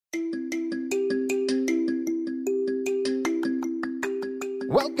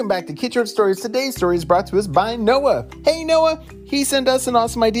Welcome back to Kid Short Stories. Today's story is brought to us by Noah. Hey, Noah! He sent us an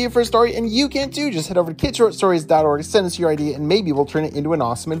awesome idea for a story, and you can too. Just head over to kidshortstories.org, send us your idea, and maybe we'll turn it into an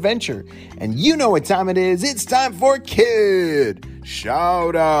awesome adventure. And you know what time it is. It's time for Kid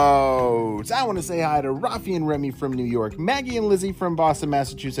Shoutouts. I want to say hi to Rafi and Remy from New York, Maggie and Lizzie from Boston,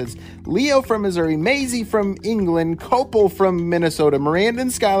 Massachusetts, Leo from Missouri, Maisie from England, Copel from Minnesota, Miranda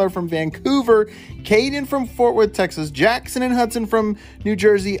and Skylar from Vancouver, Caden from Fort Worth, Texas, Jackson and Hudson from New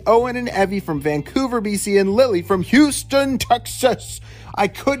Jersey, Owen and Evie from Vancouver, BC, and Lily from Houston, Texas. I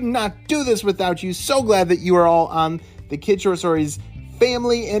could not do this without you. So glad that you are all on the Kid Short Stories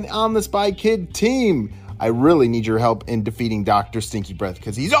family and on the Spy Kid team. I really need your help in defeating Dr. Stinky Breath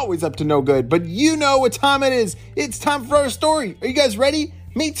because he's always up to no good. But you know what time it is. It's time for our story. Are you guys ready?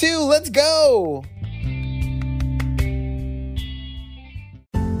 Me too. Let's go.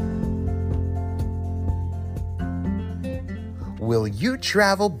 Will you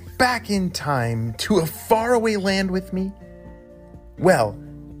travel back in time to a faraway land with me? Well,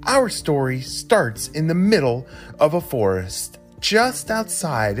 our story starts in the middle of a forest just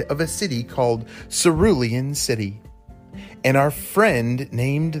outside of a city called Cerulean City. And our friend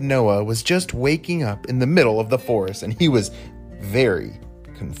named Noah was just waking up in the middle of the forest, and he was very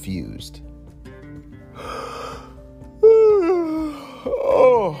confused.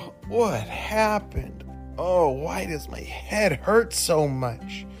 Oh, what happened? Oh, why does my head hurt so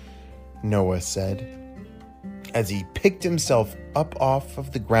much? Noah said, as he picked himself up off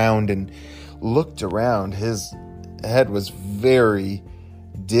of the ground and looked around. His head was very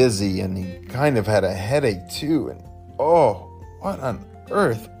dizzy and he kind of had a headache too. And oh, what on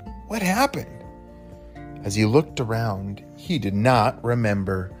earth? What happened? As he looked around, he did not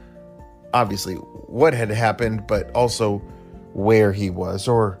remember, obviously, what had happened, but also where he was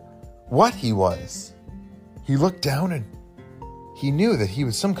or what he was. He looked down and he knew that he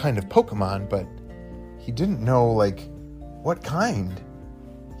was some kind of Pokemon, but he didn't know, what kind.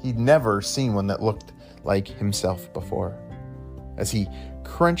 He'd never seen one that looked like himself before. As he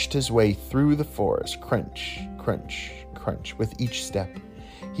crunched his way through the forest, crunch, crunch, crunch, with each step,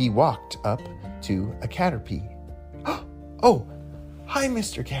 he walked up to a Caterpie. Oh, hi,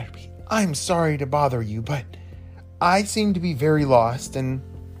 Mr. Caterpie. I'm sorry to bother you, but I seem to be very lost, and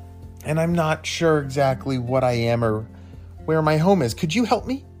I'm not sure exactly what I am or where my home is. Could you help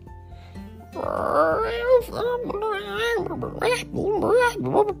me?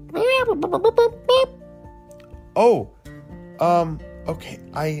 Okay.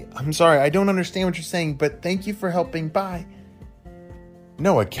 I'm sorry. I don't understand what you're saying, but thank you for helping. Bye.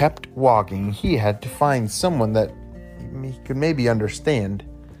 Noah kept walking. He had to find someone that he could maybe understand.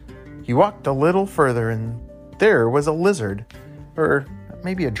 He walked a little further, and there was a lizard, or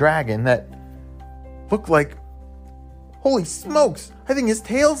maybe a dragon, that looked like... Holy smokes! I think his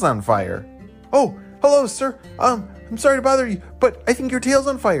tail's on fire. Oh, hello, sir. I'm sorry to bother you, but I think your tail's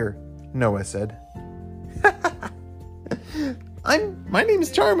on fire, Noah said. My name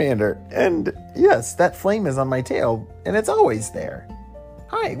is Charmander, and yes, that flame is on my tail, and it's always there.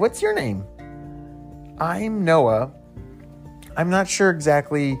 Hi, what's your name? I'm Noah. I'm not sure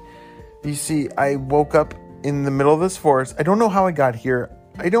exactly. You see, I woke up in the middle of this forest. I don't know how I got here.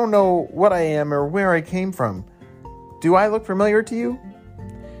 I don't know what I am or where I came from. Do I look familiar to you?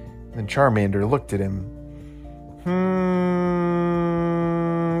 Then Charmander looked at him.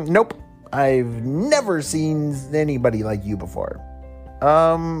 Nope. I've never seen anybody like you before.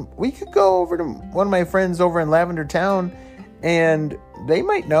 We could go over to one of my friends over in Lavender Town, and they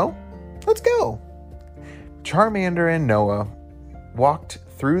might know. Let's go. Charmander and Noah walked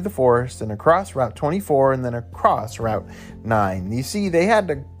through the forest and across Route 24 and then across Route 9. You see, they had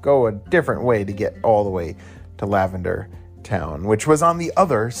to go a different way to get all the way to Lavender Town, which was on the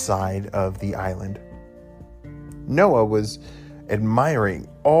other side of the island. Noah was admiring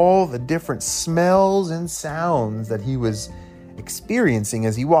all the different smells and sounds that he was experiencing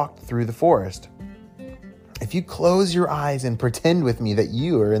as he walked through the forest. If you close your eyes and pretend with me that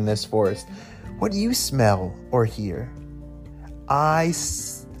you are in this forest, what do you smell or hear? I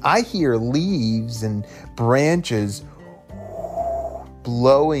hear leaves and branches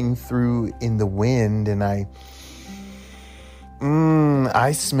blowing through in the wind, and I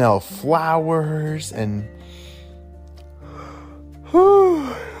smell flowers, and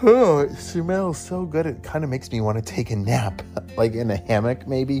it smells so good. It kind of makes me want to take a nap, like in a hammock,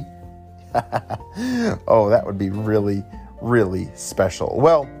 maybe. Oh, that would be really, really special.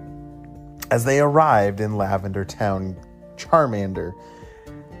 Well, as they arrived in Lavender Town, Charmander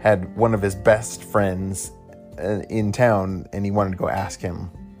had one of his best friends in town, and he wanted to go ask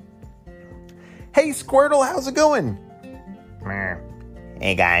him, "Hey, Squirtle, how's it going?"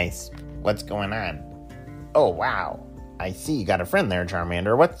 Hey guys, what's going on? Oh wow, I see you got a friend there,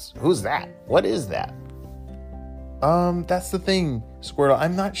 Charmander. Who's that? What is that? That's the thing, Squirtle.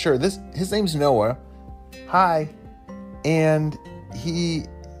 I'm not sure. His name's Noah. Hi. And he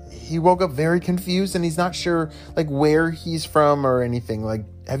woke up very confused and he's not sure like where he's from or anything. Like,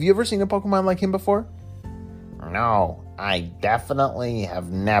 have you ever seen a Pokemon like him before? No, I definitely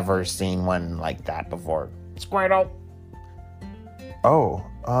have never seen one like that before. Squirtle. Oh,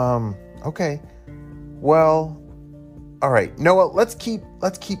 okay. Well, all right, Noah, let's keep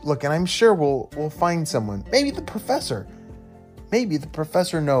looking. I'm sure we'll find someone. Maybe the professor. Maybe the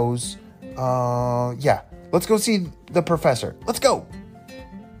professor knows. Yeah, let's go see the professor. Let's go.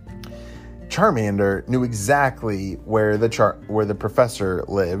 Charmander knew exactly where the professor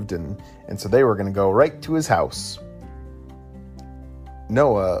lived, and so they were going to go right to his house.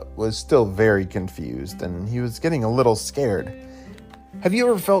 Noah was still very confused, and he was getting a little scared. Have you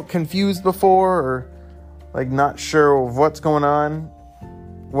ever felt confused before, or like not sure of what's going on?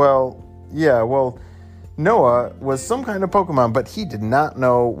 Well, yeah, Noah was some kind of Pokemon, but he did not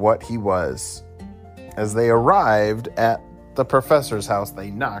know what he was. As they arrived at the professor's house, they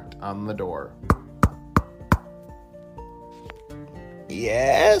knocked on the door.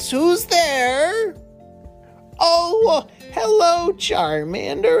 Yes, who's there? Oh, hello,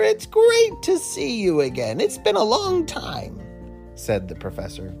 Charmander. It's great to see you again. It's been a long time, said the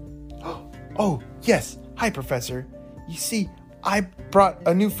professor. Oh, yes. Hi, Professor. You see, I brought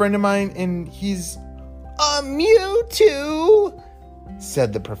a new friend of mine, and he's a Mewtwo,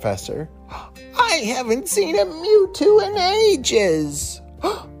 said the professor. I haven't seen a Mewtwo in ages.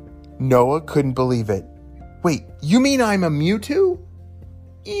 Noah couldn't believe it. Wait, you mean I'm a Mewtwo?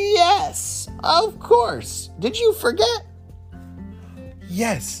 Yes, of course. Did you forget?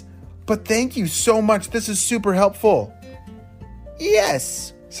 Yes, but thank you so much. This is super helpful.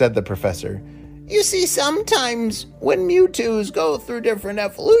 Yes, said the professor. You see, sometimes when Mewtwo's go through different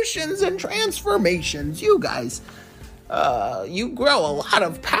evolutions and transformations, you guys, you grow a lot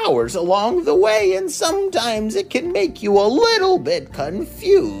of powers along the way, and sometimes it can make you a little bit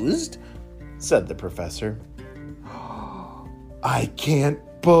confused, said the professor. I can't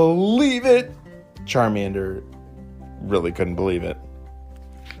believe it. Charmander really couldn't believe it.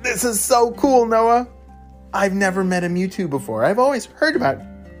 This is so cool, Noah. I've never met a Mewtwo before. I've always heard about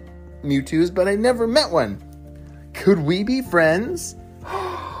Mewtwo's, but I never met one. Could we be friends?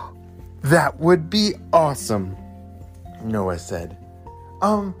 That would be awesome, Noah said.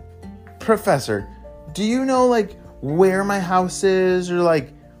 Professor, do you know like where my house is, or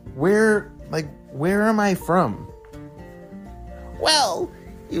where am I from? Well,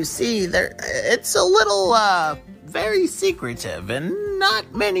 you see, it's a little, very secretive, and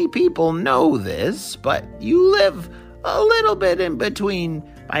not many people know this, but you live a little bit in between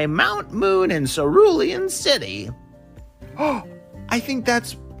by Mount Moon and Cerulean City. Oh, I think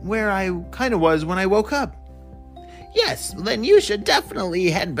that's where I kind of was when I woke up. Yes, then you should definitely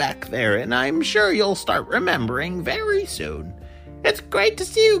head back there, and I'm sure you'll start remembering very soon. It's great to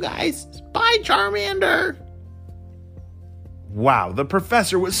see you guys. Bye, Charmander. Wow, the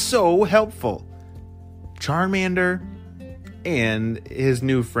professor was so helpful. Charmander and his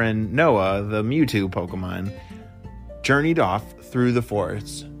new friend Noah, the Mewtwo Pokemon, journeyed off through the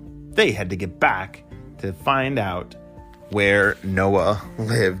forest. They had to get back to find out where Noah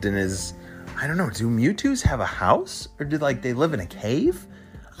lived in his... I don't know, do Mewtwo's have a house? Or did they live in a cave?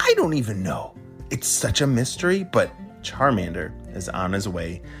 I don't even know. It's such a mystery, but Charmander is on his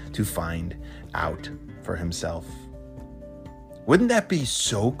way to find out for himself. Wouldn't that be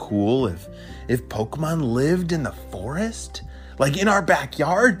so cool if Pokemon lived in the forest? Like in our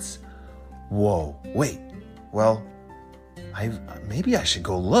backyards? Whoa, wait. Well, maybe I should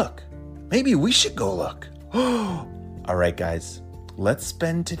go look. Maybe we should go look. All right, guys. Let's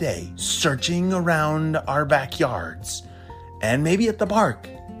spend today searching around our backyards and maybe at the park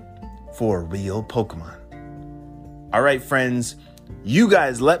for real Pokemon. All right, friends. You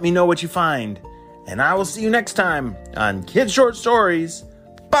guys let me know what you find. And I will see you next time on Kids Short Stories.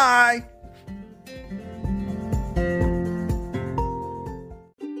 Bye!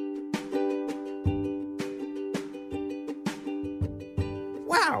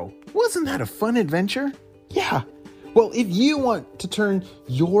 Wow, wasn't that a fun adventure? Yeah. Well, if you want to turn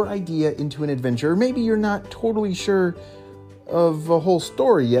your idea into an adventure, or maybe you're not totally sure of a whole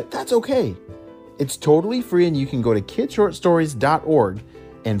story yet, that's okay. It's totally free, and you can go to kidshortstories.org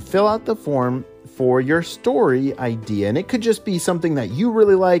and fill out the form for your story idea. And it could just be something that you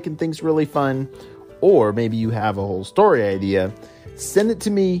really like and think's really fun, or maybe you have a whole story idea. Send it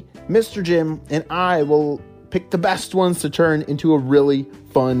to me, Mr. Jim, and I will pick the best ones to turn into a really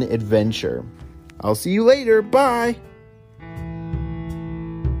fun adventure. I'll see you later. Bye.